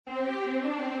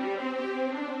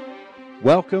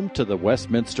Welcome to the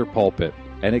Westminster Pulpit,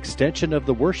 an extension of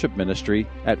the worship ministry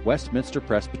at Westminster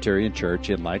Presbyterian Church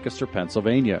in Lancaster,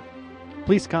 Pennsylvania.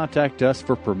 Please contact us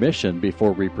for permission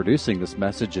before reproducing this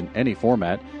message in any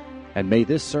format, and may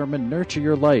this sermon nurture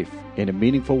your life in a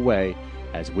meaningful way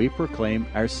as we proclaim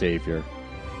our Savior.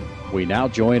 We now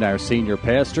join our senior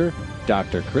pastor,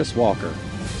 Dr. Chris Walker.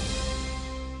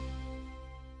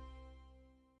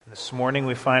 This morning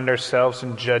we find ourselves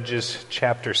in Judges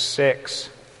chapter 6.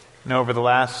 And over the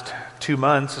last 2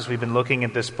 months, as we've been looking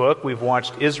at this book, we've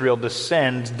watched Israel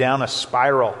descend down a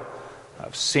spiral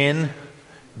of sin,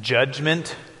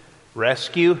 judgment,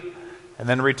 rescue, and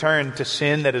then return to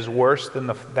sin that is worse than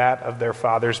that of their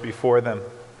fathers before them.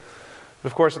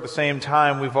 But of course, at the same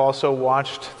time, we've also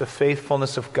watched the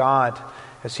faithfulness of God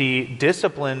as He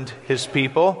disciplined His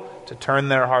people to turn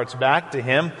their hearts back to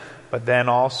Him, but then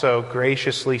also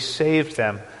graciously saved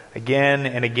them again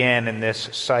and again in this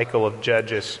cycle of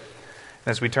Judges.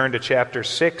 As we turn to chapter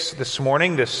 6 this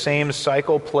morning, this same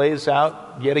cycle plays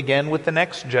out yet again with the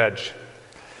next judge.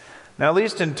 Now, at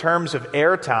least in terms of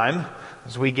airtime,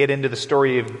 as we get into the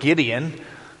story of Gideon,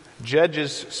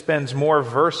 Judges spends more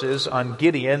verses on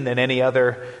Gideon than any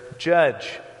other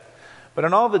judge. But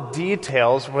in all the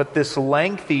details, what this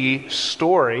lengthy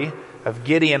story of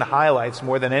Gideon highlights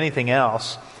more than anything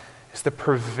else is the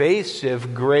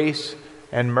pervasive grace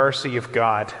and mercy of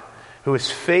God, who is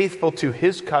faithful to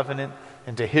His covenant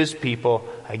and to His people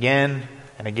again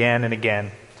and again and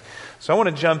again. So I want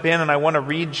to jump in and I want to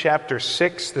read chapter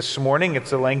 6 this morning.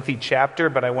 It's a lengthy chapter,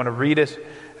 but I want to read it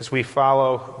as we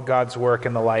follow God's work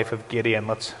in the life of Gideon.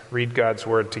 Let's read God's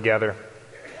word together.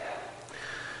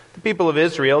 The people of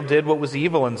Israel did what was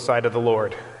evil in the sight of the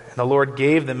Lord, and the Lord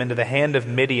gave them into the hand of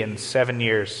Midian 7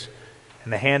 years.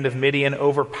 And the hand of Midian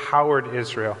overpowered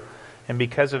Israel. And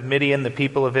because of Midian, the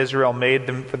people of Israel made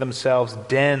them for themselves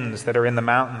dens that are in the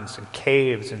mountains, and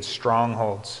caves and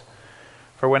strongholds.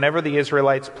 For whenever the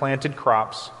Israelites planted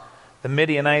crops, the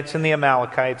Midianites and the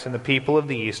Amalekites and the people of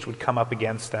the east would come up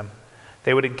against them.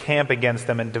 They would encamp against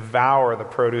them and devour the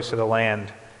produce of the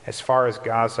land as far as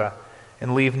Gaza,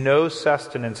 and leave no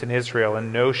sustenance in Israel,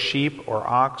 and no sheep or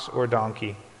ox or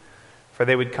donkey. For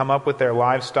they would come up with their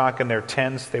livestock and their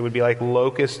tents. They would be like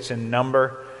locusts in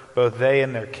number. Both they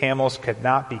and their camels could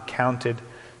not be counted.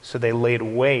 So they laid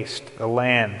waste the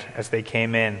land as they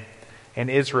came in. And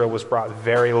Israel was brought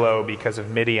very low because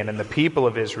of Midian. And the people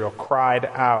of Israel cried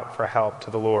out for help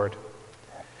to the Lord.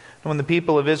 And when the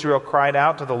people of Israel cried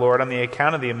out to the Lord on the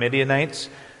account of the Midianites,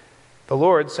 the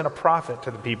Lord sent a prophet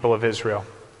to the people of Israel.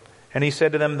 And he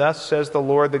said to them, "Thus says the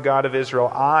Lord, the God of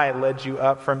Israel, I led you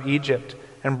up from Egypt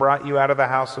and brought you out of the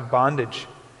house of bondage.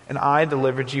 And I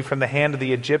delivered you from the hand of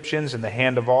the Egyptians and the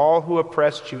hand of all who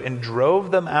oppressed you, and drove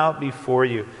them out before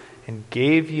you, and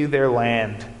gave you their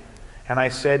land. And I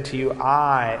said to you,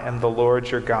 I am the Lord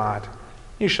your God.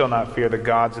 You shall not fear the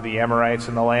gods of the Amorites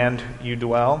in the land you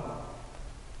dwell.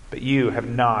 But you have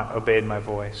not obeyed my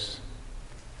voice."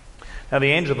 Now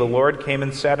the angel of the Lord came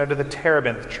and sat under the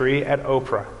terebinth tree at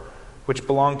Ophrah, which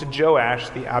belonged to Joash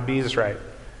the Abiezrite,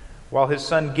 while his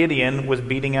son Gideon was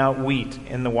beating out wheat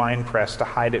in the winepress to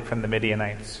hide it from the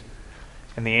Midianites.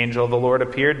 And the angel of the Lord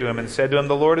appeared to him and said to him,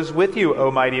 "The Lord is with you,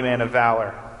 O mighty man of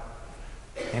valor."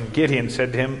 And Gideon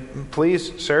said to him,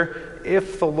 "Please, sir,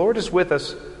 if the Lord is with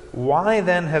us, why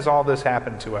then has all this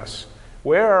happened to us?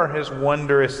 Where are His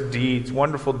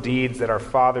wonderful deeds that our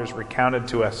fathers recounted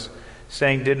to us,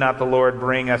 saying, 'Did not the Lord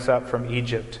bring us up from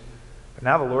Egypt?' But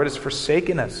now the Lord has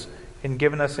forsaken us and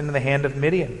given us into the hand of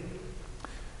Midian."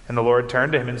 And the Lord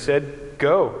turned to him and said,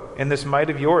 "Go in this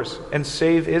might of yours, and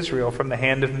save Israel from the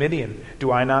hand of Midian.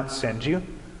 Do I not send you?"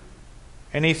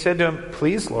 And he said to him,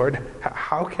 "Please, Lord,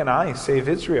 how can I save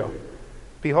Israel?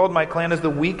 Behold, my clan is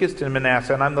the weakest in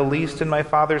Manasseh, and I'm the least in my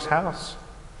father's house."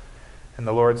 And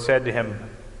the Lord said to him,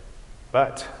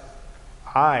 "But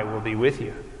I will be with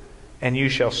you, and you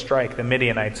shall strike the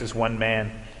Midianites as one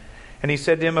man." And he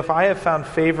said to him, "If I have found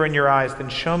favor in your eyes, then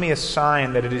show me a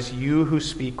sign that it is you who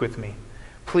speak with me.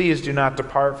 Please do not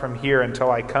depart from here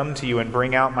until I come to you and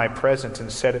bring out my present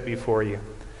and set it before you."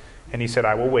 And he said,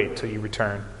 "I will wait till you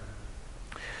return."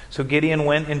 So Gideon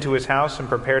went into his house and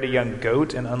prepared a young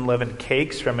goat and unleavened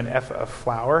cakes from an ephah of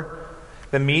flour.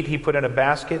 The meat he put in a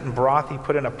basket, and broth he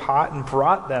put in a pot, and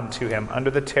brought them to him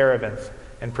under the terebinth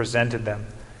and presented them.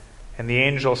 And the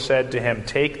angel said to him,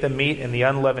 "Take the meat and the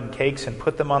unleavened cakes and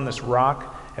put them on this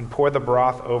rock, and pour the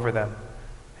broth over them."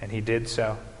 And he did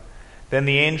so. Then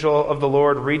the angel of the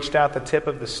Lord reached out the tip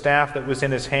of the staff that was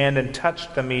in his hand and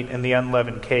touched the meat and the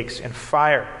unleavened cakes, and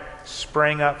fire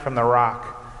sprang up from the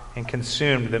rock and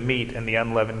consumed the meat and the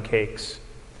unleavened cakes.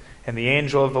 And the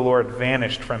angel of the Lord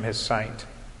vanished from his sight.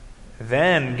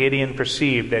 Then Gideon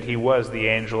perceived that he was the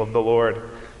angel of the Lord.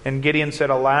 And Gideon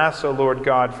said, Alas, O Lord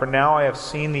God, for now I have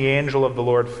seen the angel of the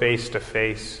Lord face to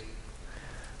face.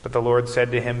 But the Lord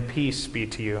said to him, Peace be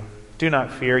to you. Do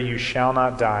not fear, you shall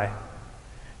not die.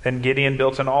 Then Gideon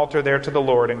built an altar there to the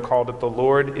Lord and called it, The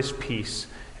Lord is Peace.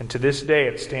 And to this day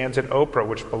it stands at Ophrah,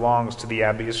 which belongs to the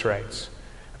Abiezrites.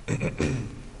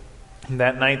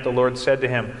 That night the Lord said to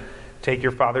him, Take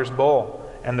your father's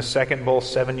bull, and the second bull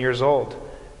 7 years old,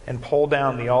 and pull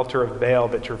down the altar of Baal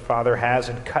that your father has,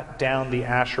 and cut down the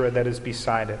Asherah that is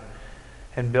beside it,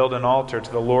 and build an altar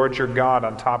to the Lord your God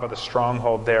on top of the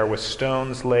stronghold there, with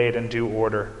stones laid in due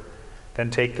order. Then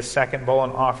take the second bull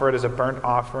and offer it as a burnt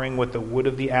offering with the wood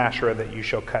of the Asherah that you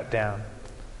shall cut down.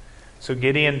 So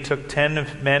Gideon took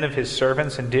 10 men of his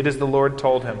servants and did as the Lord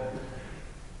told him.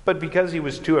 But because he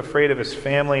was too afraid of his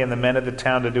family and the men of the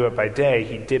town to do it by day,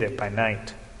 he did it by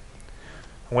night.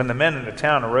 When the men in the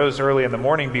town arose early in the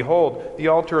morning, behold, the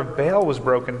altar of Baal was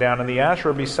broken down, and the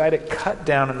Asherah beside it cut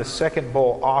down, and the second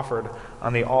bull offered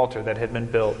on the altar that had been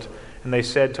built. And they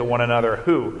said to one another,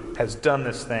 Who has done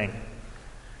this thing?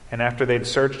 And after they'd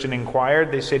searched and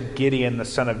inquired, they said, Gideon, the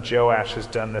son of Joash, has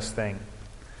done this thing.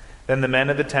 Then the men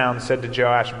of the town said to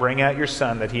Joash, Bring out your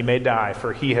son, that he may die,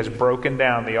 for he has broken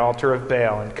down the altar of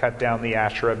Baal and cut down the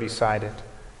Asherah beside it.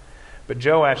 But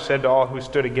Joash said to all who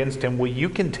stood against him, Will you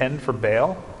contend for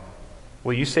Baal?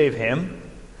 Will you save him?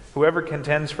 Whoever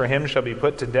contends for him shall be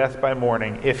put to death by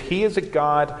morning. If he is a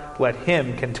god, let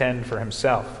him contend for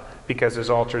himself, because his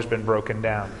altar has been broken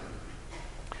down.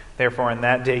 Therefore in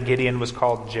that day Gideon was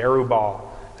called Jerubbaal,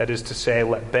 that is to say,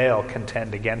 Let Baal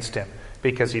contend against him,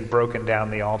 because he'd broken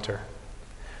down the altar.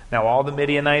 Now all the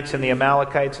Midianites and the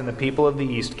Amalekites and the people of the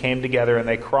east came together, and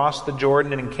they crossed the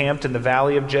Jordan and encamped in the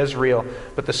valley of Jezreel.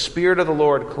 But the Spirit of the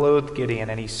Lord clothed Gideon,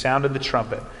 and he sounded the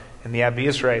trumpet, and the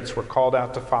Abiezrites were called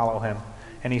out to follow him.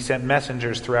 And he sent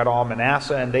messengers throughout all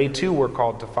Manasseh, and they too were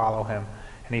called to follow him.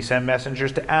 And he sent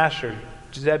messengers to Asher,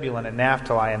 Zebulun, and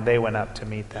Naphtali, and they went up to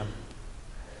meet them.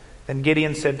 Then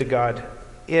Gideon said to God,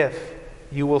 If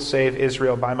you will save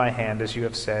Israel by my hand, as you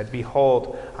have said,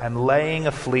 behold, I am laying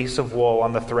a fleece of wool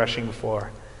on the threshing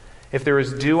floor. If there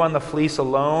is dew on the fleece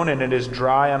alone, and it is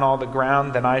dry on all the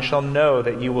ground, then I shall know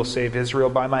that you will save Israel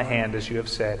by my hand, as you have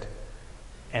said.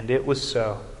 And it was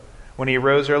so. When he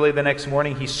arose early the next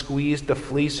morning, he squeezed the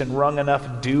fleece and wrung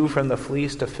enough dew from the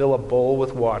fleece to fill a bowl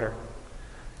with water.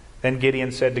 Then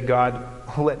Gideon said to God,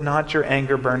 Let not your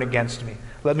anger burn against me.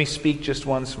 Let me speak just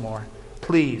once more.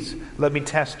 Please, let me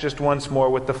test just once more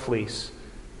with the fleece.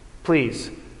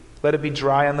 Please, let it be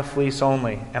dry on the fleece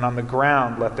only, and on the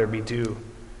ground let there be dew.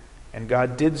 And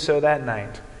God did so that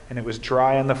night, and it was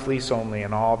dry on the fleece only,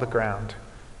 and all the ground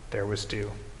there was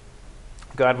dew.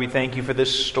 God, we thank you for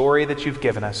this story that you've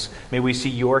given us. May we see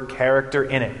your character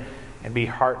in it and be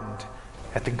heartened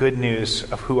at the good news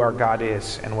of who our God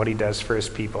is and what he does for his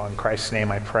people. In Christ's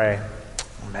name I pray.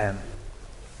 Amen.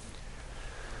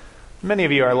 Many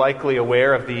of you are likely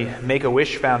aware of the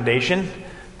Make-A-Wish Foundation.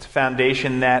 It's a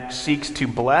foundation that seeks to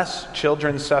bless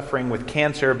children suffering with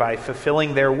cancer by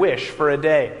fulfilling their wish for a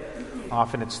day.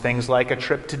 Often it's things like a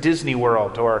trip to Disney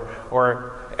World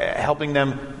or helping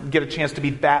them get a chance to be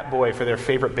Bat Boy for their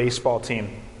favorite baseball team.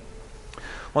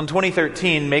 Well, in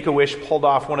 2013, Make-A-Wish pulled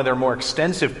off one of their more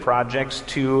extensive projects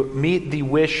to meet the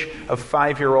wish of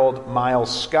 5-year-old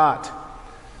Miles Scott.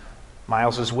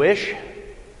 Miles's wish?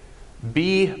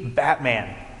 Be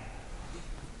Batman.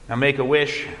 Now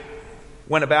Make-A-Wish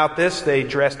went about this. They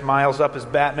dressed Miles up as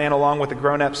Batman along with a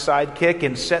grown-up sidekick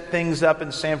and set things up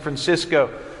in San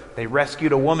Francisco. They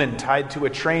rescued a woman tied to a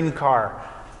train car.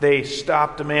 They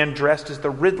stopped a man dressed as the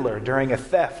Riddler during a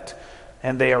theft.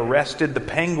 And they arrested the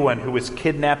Penguin who was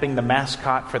kidnapping the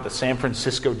mascot for the San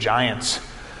Francisco Giants.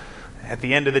 At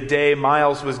the end of the day,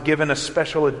 Miles was given a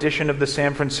special edition of the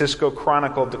San Francisco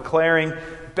Chronicle declaring,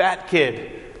 Bat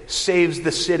Kid saves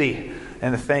the city,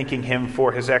 and thanking him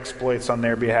for his exploits on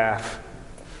their behalf.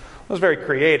 It was very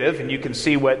creative, and you can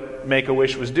see what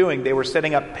Make-A-Wish was doing. They were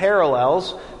setting up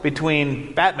parallels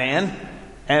between Batman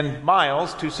and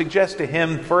Miles to suggest to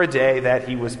him for a day that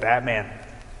he was Batman.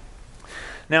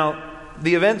 Now,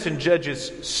 the events in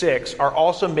Judges 6 are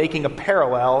also making a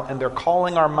parallel, and they're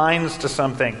calling our minds to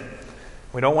something.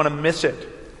 We don't want to miss it.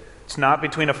 It's not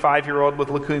between a 5-year-old with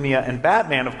leukemia and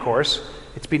Batman, of course.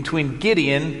 It's between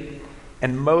Gideon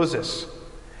and Moses.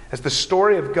 As the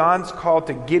story of God's call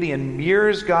to Gideon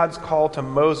mirrors God's call to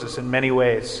Moses in many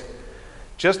ways.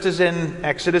 Just as in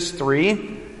Exodus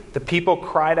 3, the people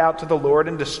cried out to the Lord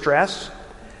in distress,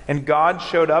 and God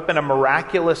showed up in a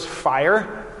miraculous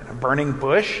fire, in a burning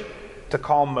bush. to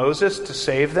call Moses to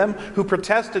save them, who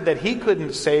protested that he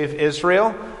couldn't save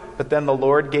Israel, but then the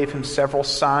Lord gave him several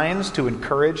signs to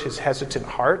encourage his hesitant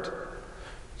heart.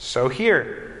 So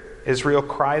here, Israel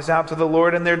cries out to the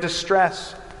Lord in their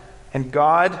distress, and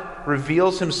God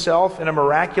reveals himself in a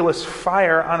miraculous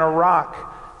fire on a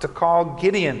rock to call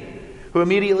Gideon, who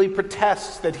immediately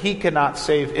protests that he cannot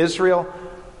save Israel,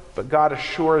 but God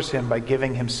assures him by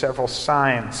giving him several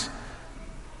signs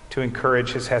to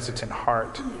encourage his hesitant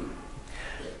heart.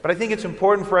 But I think it's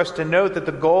important for us to note that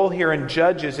the goal here in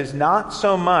Judges is not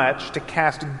so much to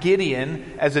cast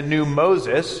Gideon as a new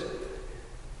Moses,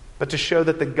 but to show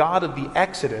that the God of the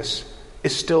Exodus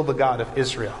is still the God of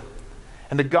Israel.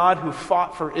 And the God who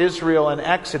fought for Israel in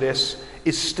Exodus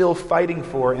is still fighting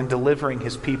for and delivering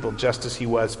his people just as he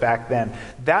was back then.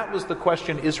 That was the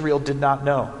question Israel did not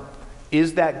know.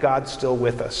 Is that God still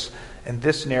with us? And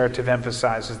this narrative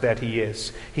emphasizes that he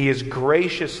is. He is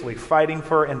graciously fighting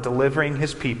for and delivering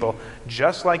his people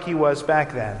just like he was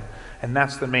back then. And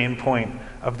that's the main point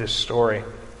of this story.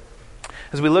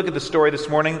 As we look at the story this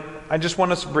morning, I just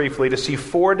want us briefly to see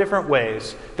 4 different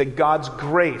ways that God's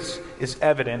grace is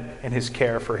evident in his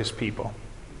care for his people.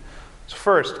 So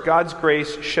first, God's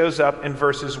grace shows up in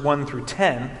verses 1 through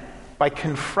 10 by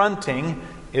confronting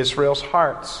Israel's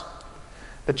hearts.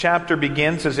 The chapter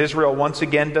begins as Israel once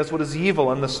again does what is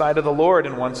evil in the sight of the Lord,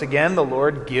 and once again the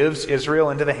Lord gives Israel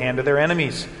into the hand of their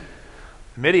enemies.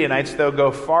 The Midianites, though,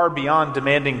 go far beyond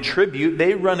demanding tribute.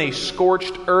 They run a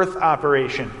scorched earth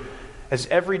operation. As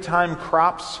every time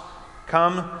crops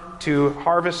come to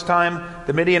harvest time,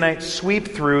 the Midianites sweep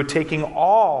through, taking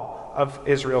all of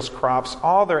Israel's crops,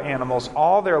 all their animals,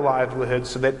 all their livelihoods,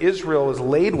 so that Israel is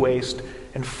laid waste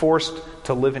and forced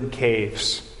to live in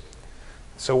caves.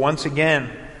 So once again,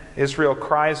 Israel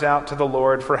cries out to the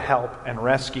Lord for help and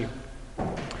rescue.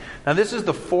 Now this is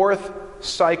the 4th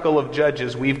cycle of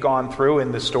Judges we've gone through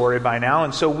in this story by now,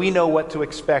 and so we know what to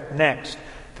expect next.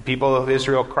 The people of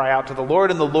Israel cry out to the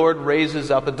Lord, and the Lord raises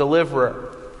up a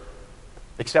deliverer.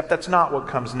 Except that's not what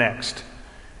comes next.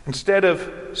 Instead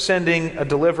of sending a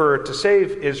deliverer to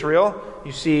save Israel,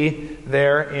 you see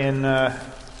there in,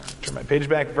 turn my page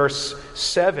back, verse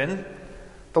 7,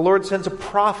 the Lord sends a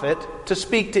prophet to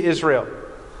speak to Israel.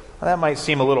 Well, that might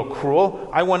seem a little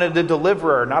cruel. I wanted a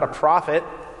deliverer, not a prophet.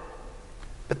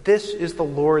 But this is the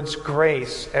Lord's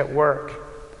grace at work.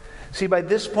 See, by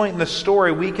this point in the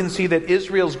story, we can see that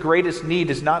Israel's greatest need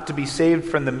is not to be saved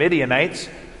from the Midianites.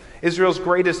 Israel's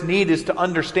greatest need is to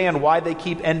understand why they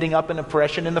keep ending up in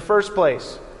oppression in the first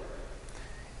place.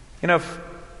 You know, if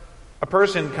a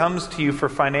person comes to you for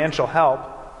financial help,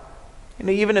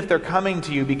 even if they're coming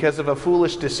to you because of a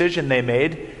foolish decision they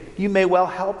made, you may well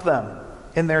help them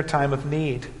in their time of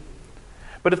need.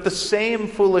 But if the same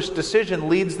foolish decision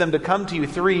leads them to come to you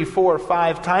 3, 4,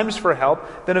 5 times for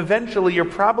help, then eventually you're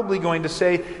probably going to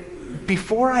say,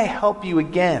 before I help you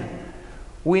again,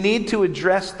 we need to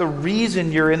address the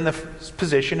reason you're in the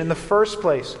position in the first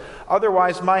place.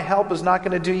 Otherwise, my help is not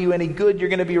going to do you any good. You're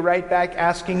going to be right back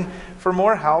asking for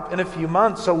more help in a few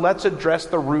months. So let's address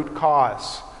the root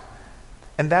cause.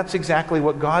 And that's exactly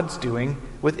what God's doing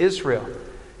with Israel.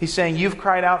 He's saying, you've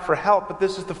cried out for help, but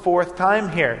this is the 4th time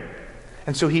here.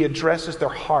 And so he addresses their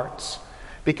hearts.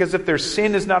 Because if their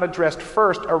sin is not addressed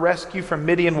first, a rescue from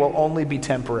Midian will only be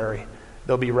temporary.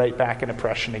 They'll be right back in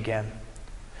oppression again.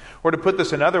 Or to put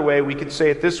this another way, we could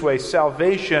say it this way: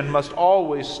 salvation must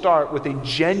always start with a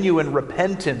genuine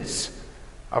repentance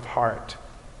of heart.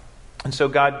 And so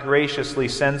God graciously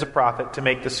sends a prophet to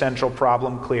make the central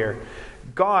problem clear.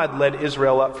 God led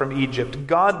Israel up from Egypt.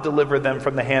 God delivered them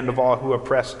from the hand of all who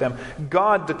oppressed them.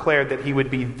 God declared that he would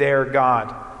be their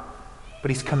God. But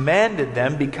he's commanded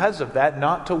them, because of that,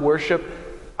 not to worship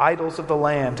idols of the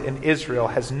land, and Israel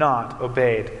has not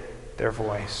obeyed their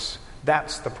voice.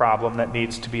 That's the problem that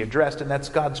needs to be addressed, and that's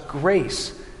God's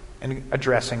grace in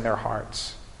addressing their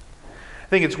hearts. I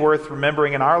think it's worth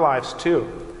remembering in our lives,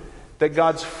 too, that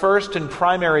God's first and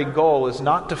primary goal is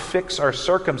not to fix our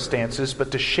circumstances,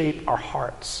 but to shape our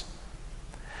hearts.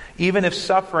 Even if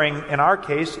suffering, in our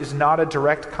case, is not a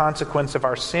direct consequence of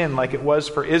our sin like it was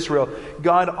for Israel,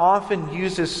 God often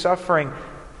uses suffering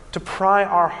to pry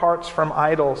our hearts from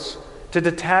idols, to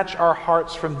detach our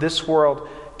hearts from this world,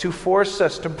 to force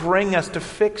us, to bring us, to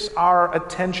fix our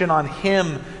attention on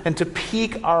Him, and to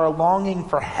pique our longing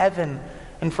for heaven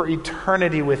and for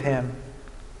eternity with Him.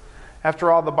 After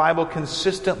all, the Bible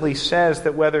consistently says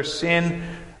that whether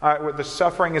the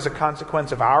suffering is a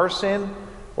consequence of our sin,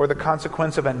 or the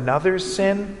consequence of another's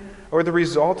sin, or the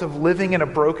result of living in a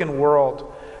broken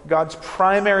world, God's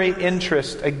primary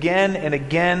interest again and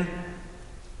again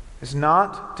is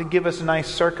not to give us nice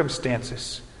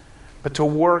circumstances, but to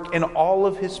work in all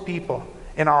of his people,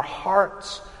 in our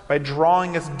hearts, by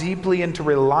drawing us deeply into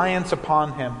reliance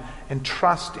upon him and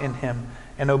trust in him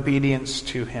and obedience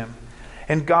to him.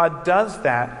 And God does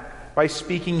that by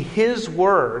speaking his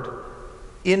word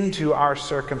into our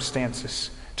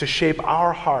circumstances to shape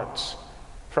our hearts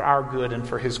for our good and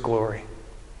for his glory.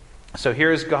 So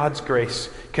here is God's grace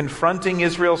confronting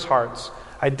Israel's hearts,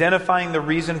 identifying the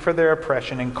reason for their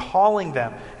oppression, and calling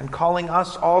them and calling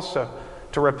us also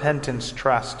to repentance,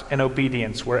 trust, and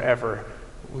obedience wherever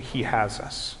he has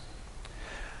us.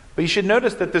 But you should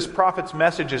notice that this prophet's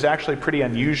message is actually pretty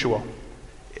unusual.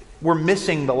 We're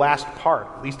missing the last part,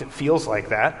 at least it feels like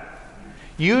that.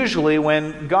 Usually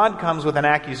when God comes with an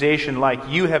accusation like,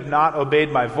 "You have not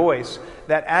obeyed my voice,"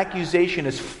 that accusation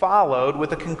is followed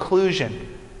with a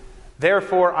conclusion.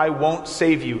 "Therefore I won't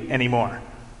save you anymore."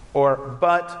 Or,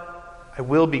 "But I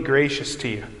will be gracious to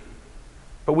you."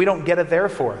 But we don't get a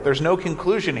therefore. There's no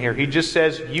conclusion here. He just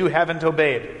says, "You haven't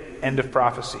obeyed." End of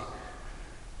prophecy.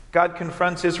 God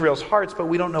confronts Israel's hearts, but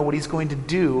we don't know what he's going to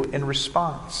do in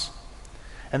response.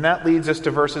 And that leads us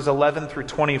to verses 11 through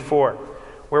 24,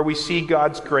 where we see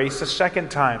God's grace a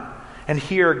second time. And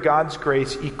here, God's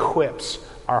grace equips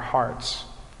our hearts.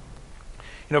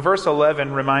 You know, verse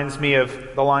 11 reminds me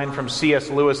of the line from C.S.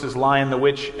 Lewis's Lion, the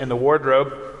Witch, and the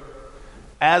Wardrobe.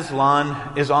 Aslan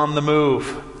is on the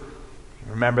move.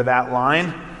 Remember that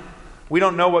line? We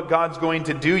don't know what God's going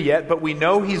to do yet, but we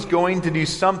know he's going to do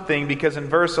something because in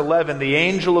verse 11, the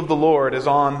angel of the Lord is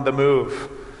on the move.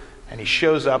 And he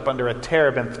shows up under a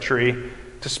terebinth tree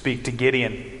to speak to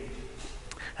Gideon.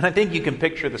 And I think you can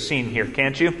picture the scene here,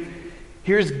 can't you?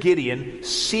 Here's Gideon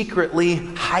secretly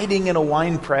hiding in a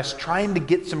wine press, trying to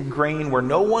get some grain where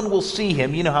no one will see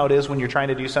him. You know how it is when you're trying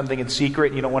to do something in secret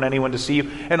and you don't want anyone to see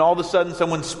you. And all of a sudden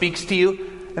someone speaks to you.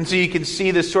 And so you can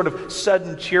see this sort of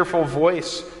sudden cheerful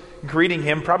voice greeting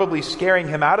him, probably scaring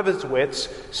him out of his wits,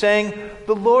 saying,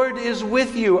 "The Lord is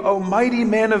with you, O mighty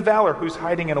man of valor," who's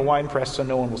hiding in a wine press so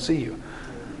no one will see you.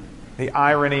 The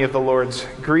irony of the Lord's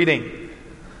greeting.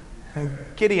 And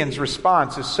Gideon's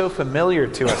response is so familiar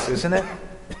to us, isn't it?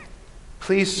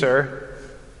 "Please, sir,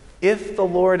 if the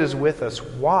Lord is with us,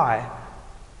 why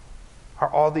are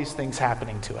all these things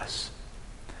happening to us?"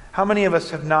 How many of us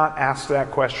have not asked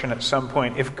that question at some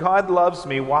point? If God loves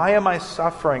me, why am I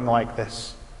suffering like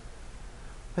this?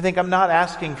 I think I'm not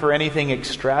asking for anything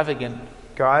extravagant,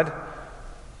 God.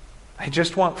 I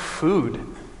just want food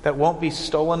that won't be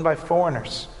stolen by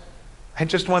foreigners. I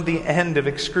just want the end of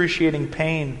excruciating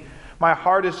pain. My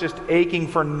heart is just aching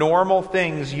for normal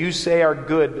things you say are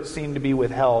good but seem to be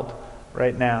withheld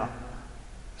right now.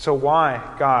 So why,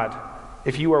 God,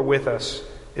 if you are with us,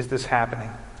 is this happening?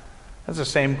 That's the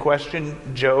same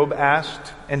question Job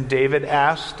asked and David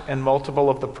asked and multiple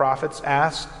of the prophets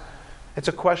asked. It's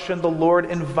a question the Lord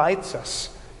invites us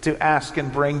to ask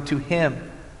and bring to him.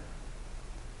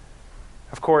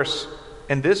 Of course,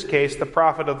 in this case, the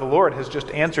prophet of the Lord has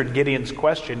just answered Gideon's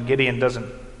question. Gideon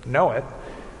doesn't know it.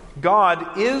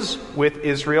 God is with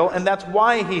Israel, and that's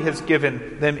why he has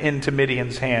given them into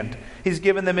Midian's hand. He's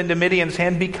given them into Midian's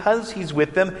hand because he's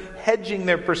with them, hedging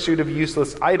their pursuit of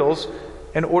useless idols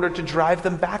in order to drive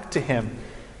them back to him.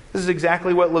 This is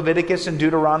exactly what Leviticus and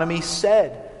Deuteronomy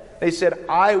said. They said,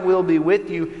 "I will be with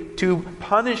you to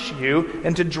punish you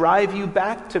and to drive you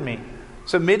back to me."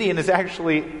 So Midian is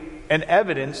actually an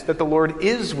evidence that the Lord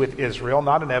is with Israel,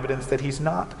 not an evidence that he's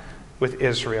not with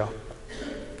Israel.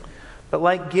 But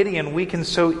like Gideon, we can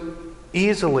so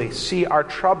easily see our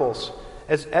troubles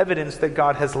as evidence that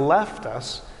God has left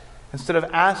us instead of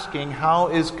asking, how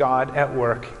is God at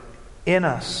work in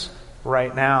us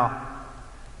right now?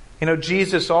 You know,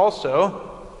 Jesus also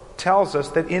tells us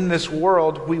that in this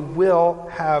world we will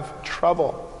have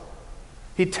trouble.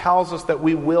 He tells us that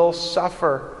we will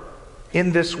suffer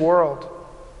in this world.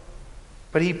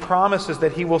 But he promises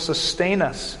that he will sustain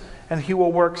us, and he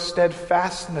will work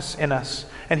steadfastness in us,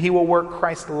 and he will work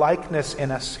Christ-likeness in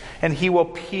us, and he will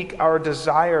pique our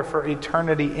desire for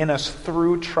eternity in us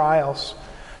through trials.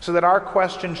 So that our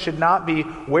question should not be,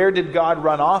 where did God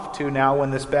run off to now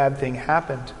when this bad thing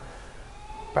happened?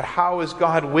 But how is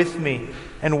God with me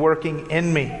and working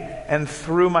in me and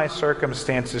through my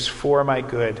circumstances for my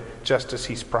good, just as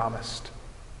he's promised?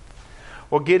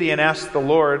 Well, Gideon asks the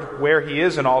Lord where he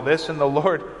is in all this, and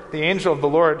the angel of the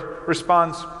Lord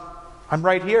responds, "I'm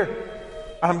right here.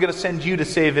 I'm going to send you to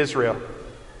save Israel."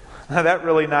 Now that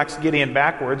really knocks Gideon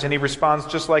backwards, and he responds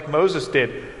just like Moses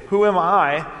did. "Who am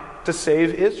I to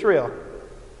save Israel?"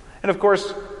 And of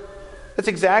course, that's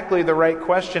exactly the right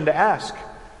question to ask.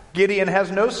 Gideon has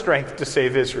no strength to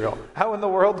save Israel. How in the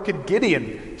world could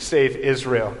Gideon save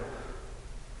Israel?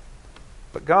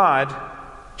 But God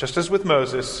just as with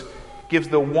Moses, gives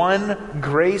the one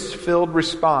grace-filled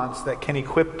response that can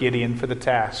equip Gideon for the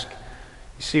task.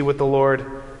 You see what the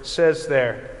Lord says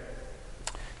there.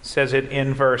 It says it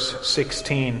in verse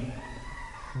 16.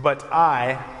 But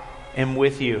I am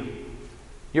with you.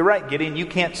 You're right, Gideon, you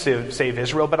can't save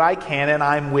Israel, but I can, and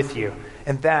I'm with you.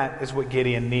 And that is what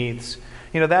Gideon needs.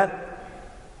 That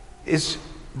is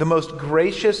the most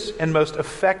gracious and most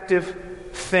effective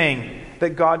thing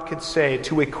that God could say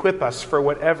to equip us for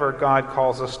whatever God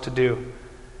calls us to do.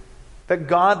 That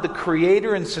God, the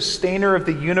creator and sustainer of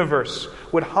the universe,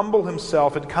 would humble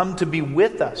himself and come to be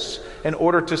with us in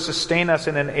order to sustain us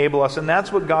and enable us. And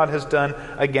that's what God has done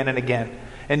again and again.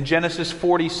 In Genesis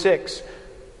 46,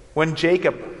 when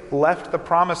Jacob left the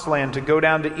promised land to go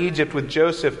down to Egypt with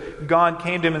Joseph, God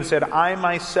came to him and said, I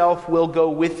myself will go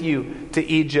with you to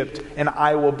Egypt, and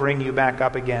I will bring you back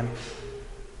up again.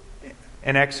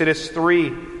 In Exodus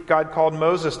 3, God called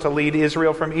Moses to lead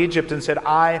Israel from Egypt and said,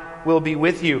 I will be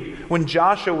with you. When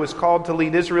Joshua was called to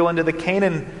lead Israel into the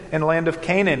Canaan and land of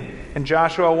Canaan, in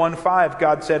Joshua 1:5,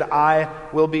 God said, I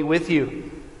will be with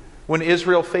you. When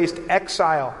Israel faced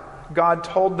exile, God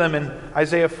told them in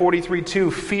Isaiah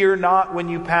 43:2, fear not when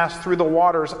you pass through the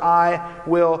waters, I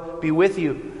will be with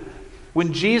you.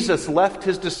 When Jesus left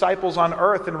his disciples on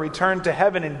earth and returned to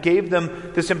heaven and gave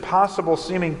them this impossible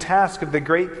seeming task of the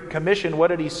Great Commission, what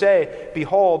did he say?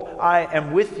 Behold, I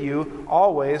am with you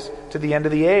always to the end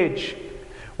of the age.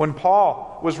 When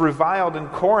Paul was reviled in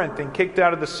Corinth and kicked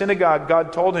out of the synagogue,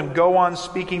 God told him, go on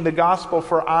speaking the gospel,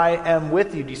 for I am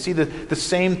with you. Do you see the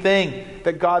same thing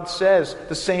that God says,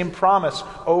 the same promise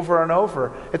over and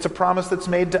over? It's a promise that's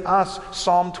made to us.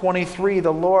 Psalm 23,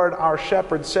 the Lord our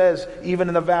shepherd says, even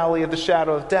in the valley of the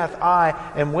shadow of death,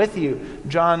 I am with you.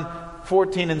 John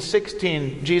 14 and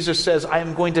 16, Jesus says, I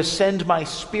am going to send my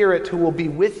Spirit who will be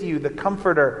with you, the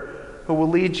Comforter, who will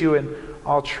lead you in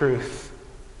all truth.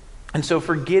 And so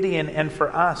for Gideon and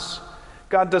for us,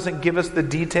 God doesn't give us the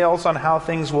details on how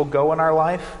things will go in our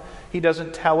life. He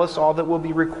doesn't tell us all that will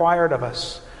be required of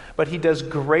us. But he does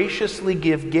graciously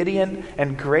give Gideon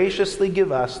and graciously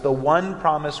give us the one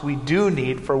promise we do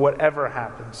need for whatever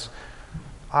happens.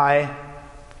 I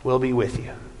will be with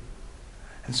you.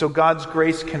 And so God's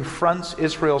grace confronts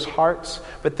Israel's hearts,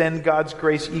 but then God's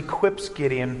grace equips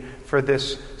Gideon for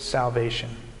this salvation.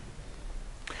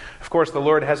 Of course, the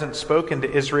Lord hasn't spoken to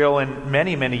Israel in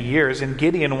many, many years, and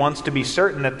Gideon wants to be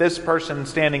certain that this person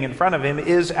standing in front of him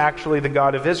is actually the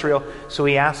God of Israel, so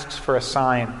he asks for a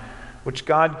sign, which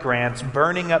God grants,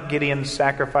 burning up Gideon's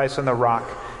sacrifice on the rock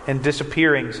and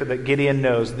disappearing so that Gideon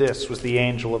knows this was the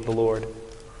angel of the Lord.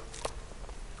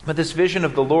 But this vision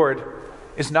of the Lord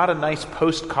is not a nice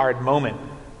postcard moment.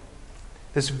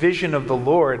 This vision of the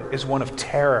Lord is one of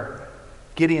terror.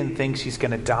 Gideon thinks he's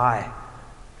going to die,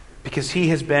 because he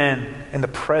has been in the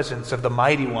presence of the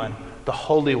Mighty One, the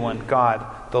Holy One, God,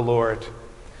 the Lord.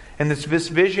 And this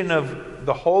vision of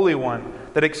the Holy One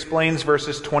that explains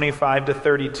verses 25 to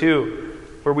 32,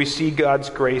 where we see God's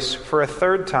grace for a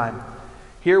third time.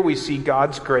 Here we see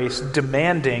God's grace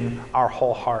demanding our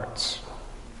whole hearts.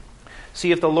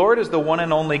 See, if the Lord is the one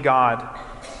and only God,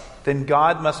 then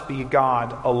God must be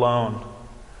God alone.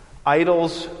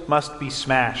 Idols must be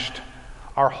smashed.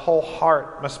 Our whole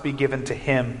heart must be given to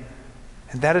Him.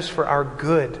 And that is for our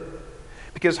good.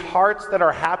 Because hearts that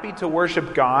are happy to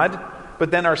worship God, but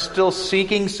then are still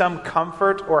seeking some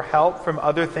comfort or help from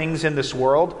other things in this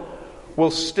world,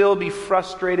 will still be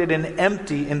frustrated and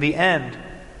empty in the end.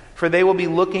 For they will be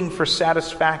looking for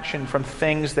satisfaction from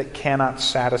things that cannot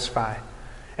satisfy.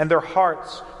 And their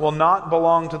hearts will not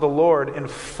belong to the Lord in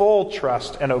full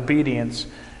trust and obedience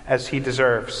as He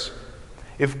deserves.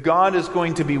 If God is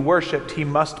going to be worshipped, He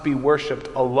must be worshipped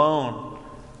alone.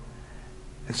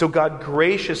 And so God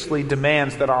graciously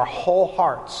demands that our whole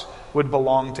hearts would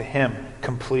belong to Him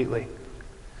completely.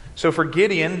 So for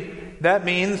Gideon, that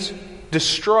means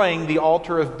destroying the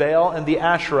altar of Baal and the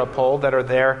Asherah pole that are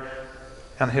there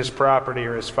on his property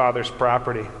or his father's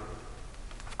property.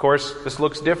 Of course, this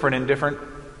looks different in different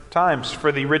times.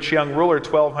 For the rich young ruler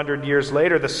 1,200 years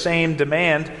later, the same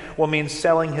demand will mean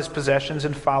selling his possessions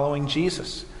and following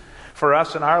Jesus. For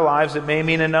us in our lives, it may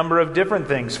mean a number of different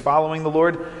things. Following the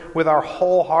Lord with our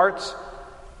whole hearts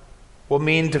will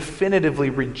mean definitively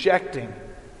rejecting,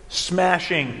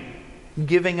 smashing,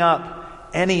 giving up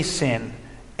any sin,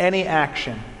 any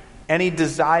action, any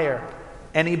desire,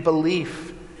 any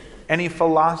belief, any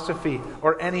philosophy,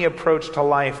 or any approach to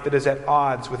life that is at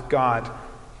odds with God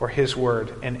or His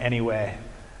Word in any way.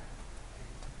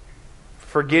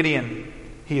 For Gideon,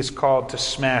 he is called to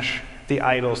smash the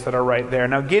idols that are right there.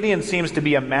 Now, Gideon seems to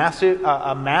be a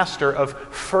master of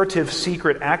furtive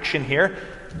secret action here.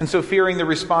 And so, fearing the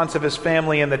response of his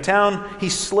family in the town, he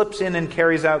slips in and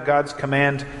carries out God's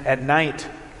command at night.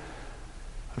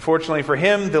 Unfortunately for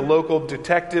him, the local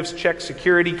detectives check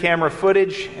security camera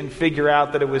footage and figure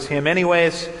out that it was him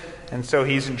anyways, and so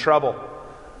he's in trouble.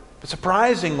 But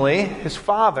surprisingly, his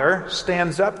father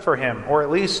stands up for him, or at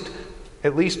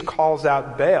least calls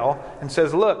out Baal and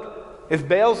says, look, if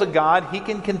Baal's a god, he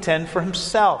can contend for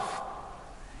himself.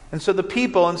 And so the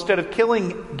people, instead of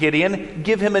killing Gideon,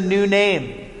 give him a new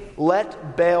name.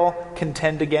 Let Baal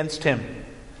contend against him.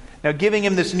 Now, giving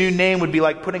him this new name would be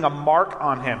like putting a mark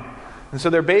on him. And so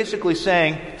they're basically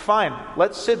saying, fine,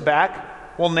 let's sit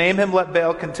back, we'll name him, let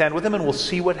Baal contend with him, and we'll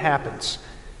see what happens.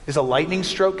 Is a lightning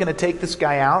stroke going to take this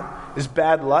guy out? Is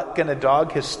bad luck going to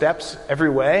dog his steps every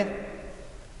way?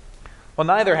 Well,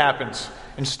 neither happens.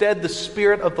 Instead, the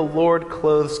Spirit of the Lord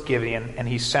clothes Gideon, and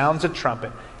he sounds a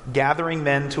trumpet, gathering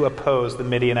men to oppose the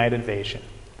Midianite invasion.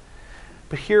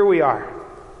 But here we are.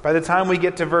 By the time we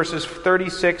get to verses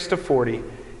 36 to 40,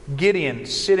 Gideon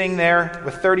sitting there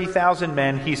with 30,000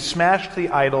 men. He's smashed the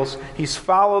idols. He's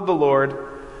followed the Lord.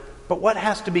 But what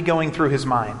has to be going through his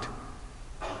mind?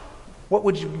 What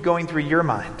would be going through your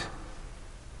mind?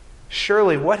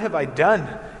 Surely, what have I done?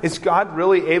 Is God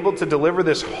really able to deliver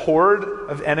this horde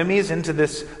of enemies into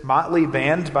this motley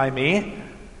band by me?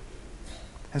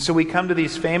 And so we come to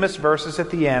these famous verses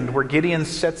at the end where Gideon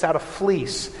sets out a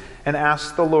fleece and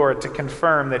asks the Lord to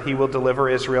confirm that he will deliver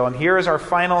Israel. And here is our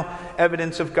final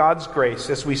evidence of God's grace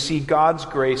as we see God's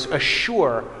grace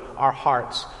assure our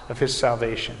hearts of his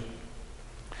salvation.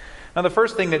 Now, the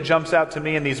first thing that jumps out to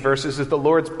me in these verses is the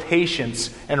Lord's patience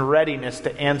and readiness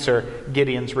to answer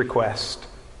Gideon's request.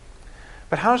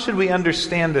 But how should we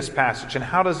understand this passage, and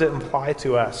how does it apply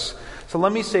to us? So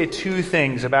let me say two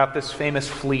things about this famous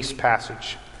fleece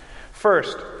passage.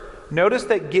 First, notice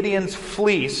that Gideon's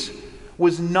fleece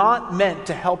was not meant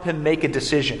to help him make a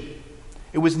decision.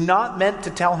 It was not meant to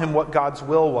tell him what God's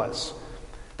will was.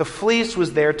 The fleece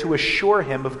was there to assure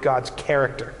him of God's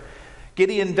character.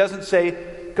 Gideon doesn't say,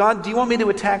 God, do you want me to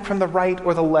attack from the right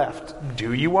or the left?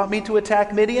 Do you want me to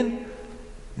attack Midian?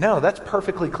 No, that's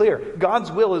perfectly clear.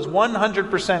 God's will is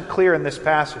 100% clear in this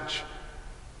passage.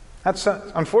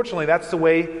 Unfortunately, that's the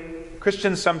way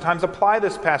Christians sometimes apply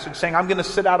this passage, saying, I'm going to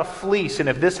sit out a fleece, and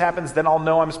if this happens, then I'll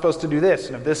know I'm supposed to do this,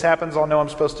 and if this happens, I'll know I'm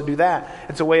supposed to do that.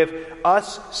 It's a way of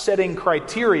us setting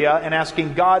criteria and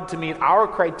asking God to meet our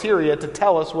criteria to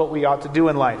tell us what we ought to do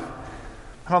in life.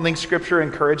 I don't think Scripture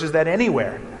encourages that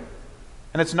anywhere.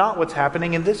 And it's not what's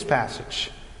happening in this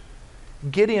passage.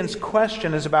 Gideon's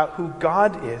question is about who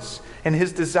God is and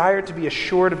his desire to be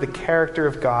assured of the character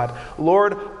of God.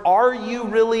 Lord, are you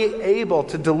really able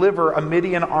to deliver a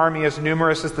Midian army as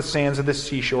numerous as the sands of the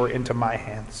seashore into my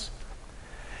hands?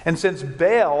 And since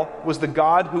Baal was the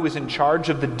god who was in charge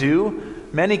of the dew,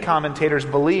 many commentators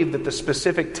believe that the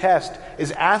specific test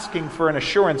is asking for an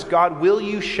assurance. God, will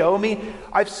you show me?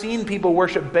 I've seen people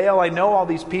worship Baal. I know all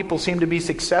these people seem to be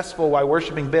successful while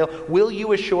worshiping Baal. Will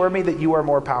you assure me that you are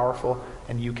more powerful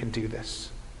and you can do this?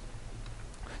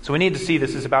 So we need to see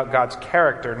this is about God's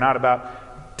character, not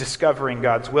about discovering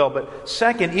God's will. But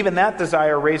second, even that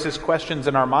desire raises questions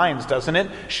in our minds, doesn't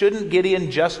it? Shouldn't Gideon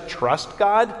just trust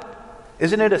God?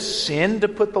 Isn't it a sin to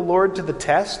put the Lord to the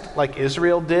test like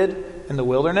Israel did in the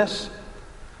wilderness?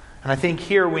 And I think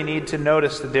here we need to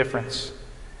notice the difference.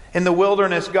 In the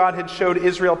wilderness, God had showed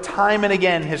Israel time and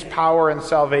again his power and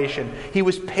salvation. He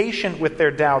was patient with their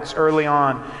doubts early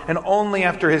on, and only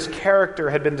after his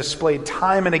character had been displayed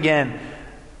time and again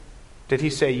did he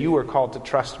say, you were called to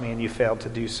trust me and you failed to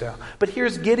do so. But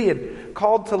here's Gideon,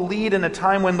 called to lead in a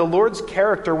time when the Lord's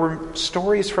character were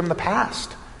stories from the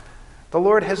past. The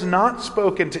Lord has not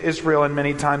spoken to Israel in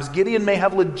many times. Gideon may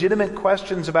have legitimate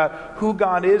questions about who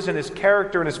God is and his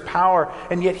character and his power,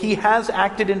 and yet he has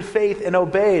acted in faith and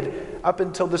obeyed up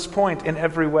until this point in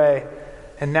every way.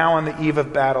 And now on the eve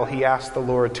of battle, he asks the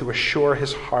Lord to assure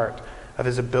his heart of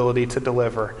his ability to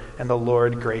deliver, and the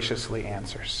Lord graciously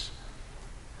answers.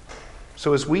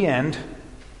 So as we end,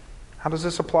 how does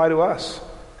this apply to us?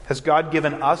 Has God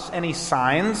given us any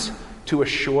signs to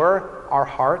assure our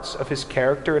hearts of his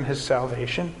character and his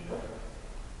salvation?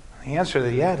 The answer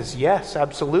to that is yes,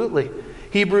 absolutely.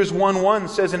 Hebrews 1:1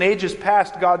 says, in ages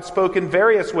past God spoke in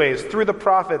various ways, through the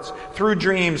prophets, through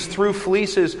dreams, through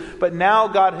fleeces, but now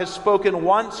God has spoken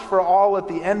once for all at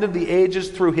the end of the ages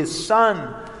through his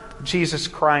Son, Jesus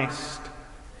Christ.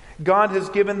 God has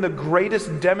given the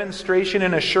greatest demonstration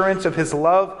and assurance of his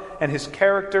love and his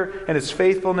character and his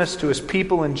faithfulness to his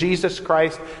people in Jesus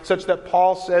Christ, such that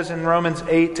Paul says in Romans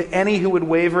 8, to any who would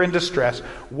waver in distress,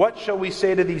 what shall we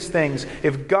say to these things?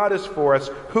 If God is for us,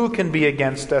 who can be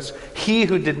against us? He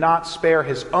who did not spare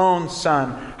his own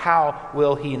Son, how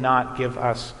will he not give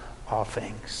us all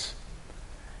things?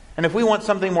 And if we want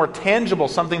something more tangible,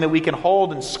 something that we can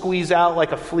hold and squeeze out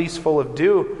like a fleece full of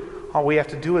dew, all we have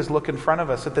to do is look in front of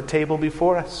us at the table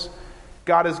before us.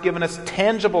 God has given us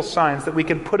tangible signs that we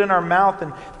can put in our mouth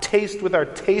and taste with our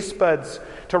taste buds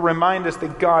to remind us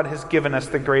that God has given us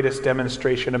the greatest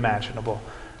demonstration imaginable,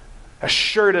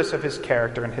 assured us of his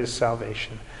character and his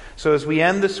salvation. So as we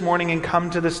end this morning and come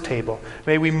to this table,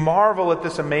 may we marvel at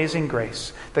this amazing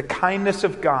grace, the kindness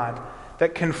of God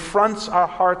that confronts our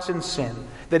hearts in sin,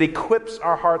 that equips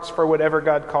our hearts for whatever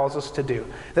God calls us to do,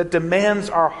 that demands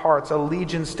our hearts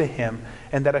allegiance to him,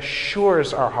 and that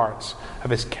assures our hearts of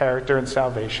his character and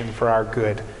salvation for our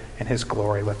good and his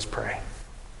glory. Let's pray.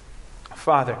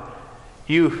 Father,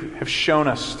 you have shown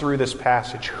us through this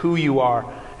passage who you are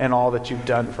and all that you've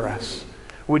done for us.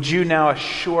 Would you now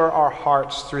assure our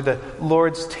hearts through the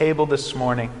Lord's table this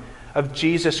morning of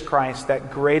Jesus Christ,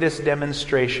 that greatest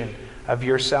demonstration of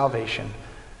your salvation,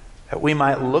 that we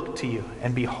might look to you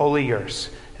and be wholly yours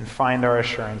and find our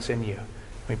assurance in you.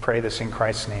 We pray this in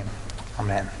Christ's name.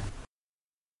 Amen.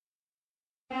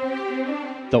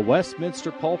 The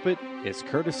Westminster Pulpit is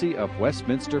courtesy of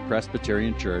Westminster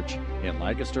Presbyterian Church in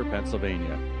Lancaster,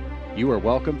 Pennsylvania. You are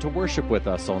welcome to worship with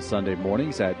us on Sunday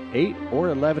mornings at 8 or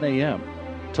 11 a.m.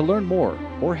 To learn more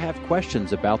or have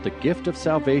questions about the gift of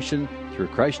salvation through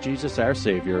Christ Jesus our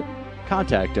Savior,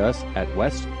 contact us at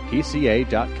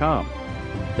westpca.com.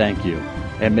 Thank you,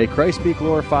 and may Christ be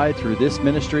glorified through this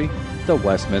ministry, the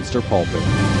Westminster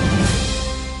Pulpit.